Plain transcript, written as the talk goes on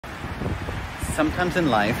Sometimes in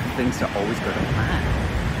life, things don't always go to plan.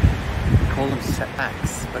 We call them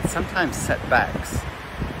setbacks, but sometimes setbacks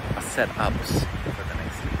are setups for the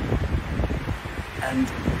next week. And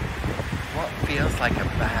what feels like a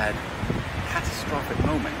bad, catastrophic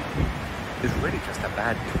moment is really just a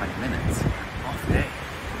bad 20 minutes, an off day.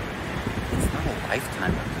 It's not a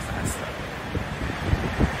lifetime of disaster.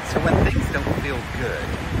 So when things don't feel good,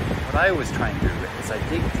 what I always try and do is I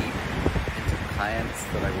dig deep into the clients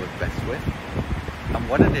that I work best with and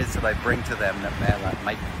what it is that I bring to them that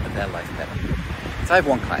make their life better. So I have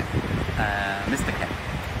one client, Mr. Ken,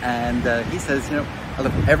 and he says, you know, I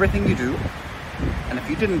love everything you do, and if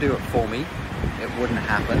you didn't do it for me, it wouldn't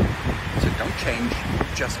happen. So don't change,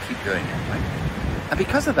 just keep doing it, right? And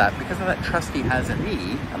because of that trust he has in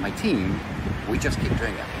me and my team, we just keep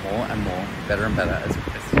doing it more and more, better and better as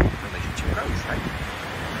the relationship grows, right?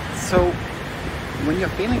 So when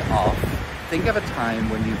you're feeling off, think of a time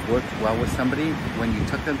when you've worked well with somebody, when you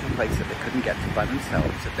took them to a place that they couldn't get to by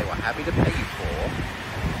themselves, that they were happy to pay you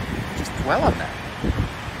for. Just dwell on that.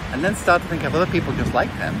 And then start to think of other people just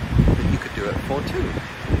like them that you could do it for too.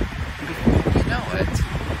 And before you know it,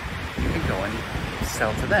 you can go and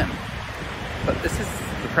sell to them. But this is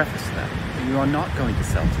the preface to that. You are not going to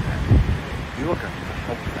sell to them. You are going to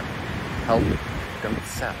help them. Help, don't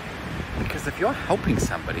sell. Because if you're helping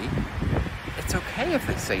somebody, it's okay if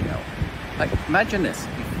they say no. Like, imagine this,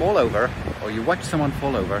 you fall over, or you watch someone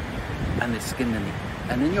fall over, and they skin the knee.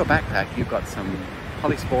 And in your backpack, you've got some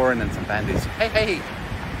polysporin and some band-aids. Hey,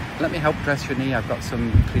 let me help dress your knee, I've got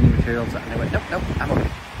some cleaning materials. And they went, nope, I'm okay.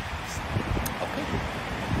 Okay.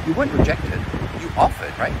 You weren't rejected, you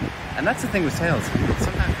offered, right? And that's the thing with sales.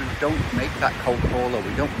 Sometimes we don't make that cold call, or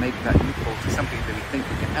we don't make that new call to somebody that we think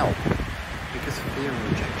we can help, because of fear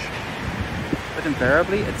of rejection. But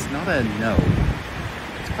invariably, it's not a no.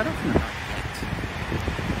 It's quite often a not yet.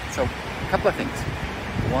 So, a couple of things.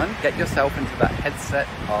 One, get yourself into that headset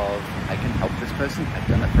of, I can help this person, I've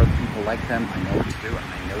done it for other people like them, I know what to do, and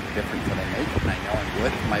I know the difference that I make, and I know I'm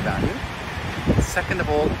worth my value. Second of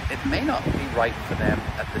all, it may not be right for them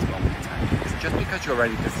at this moment in time. Because just because you're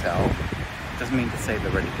ready to sell, doesn't mean to say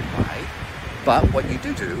they're ready to buy. But what you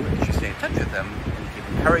do is you stay in touch with them, and you keep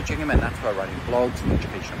encouraging them, and that's where writing blogs and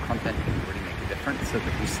educational content can really make a difference, so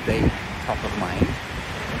that you stay top of mind.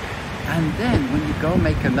 And then when you go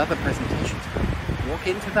make another presentation to them, walk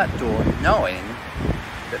into that door knowing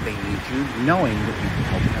that they need you, knowing that you can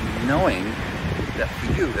help them, knowing that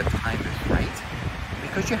for you the time is right,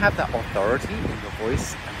 because you have that authority in your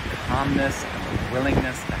voice and the calmness and the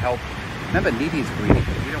willingness to help. Remember, needy is greedy.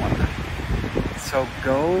 We don't want that. So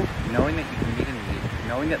go knowing that you can meet a need,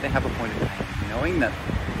 knowing that they have a point of pain, knowing that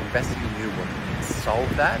investing in you will solve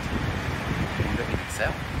that, and that you can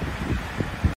sell.